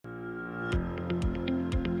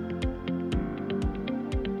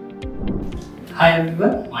Hi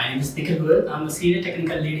everyone, my name is Nikhil Goyal. I'm a senior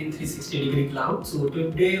technical lead in 360 Degree Cloud. So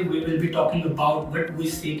today we will be talking about what we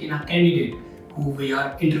seek in a candidate who we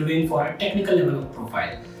are interviewing for a technical level of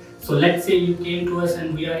profile. So let's say you came to us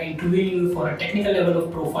and we are interviewing you for a technical level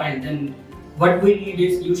of profile, then what we need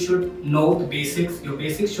is you should know the basics. Your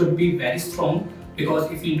basics should be very strong,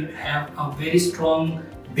 because if you have a very strong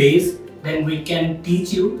base, then we can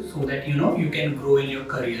teach you so that you can grow in your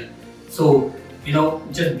career. So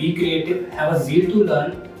just be creative, have a zeal to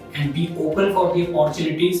learn, and be open for the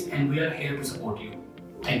opportunities, and we are here to support you.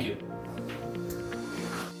 Thank you.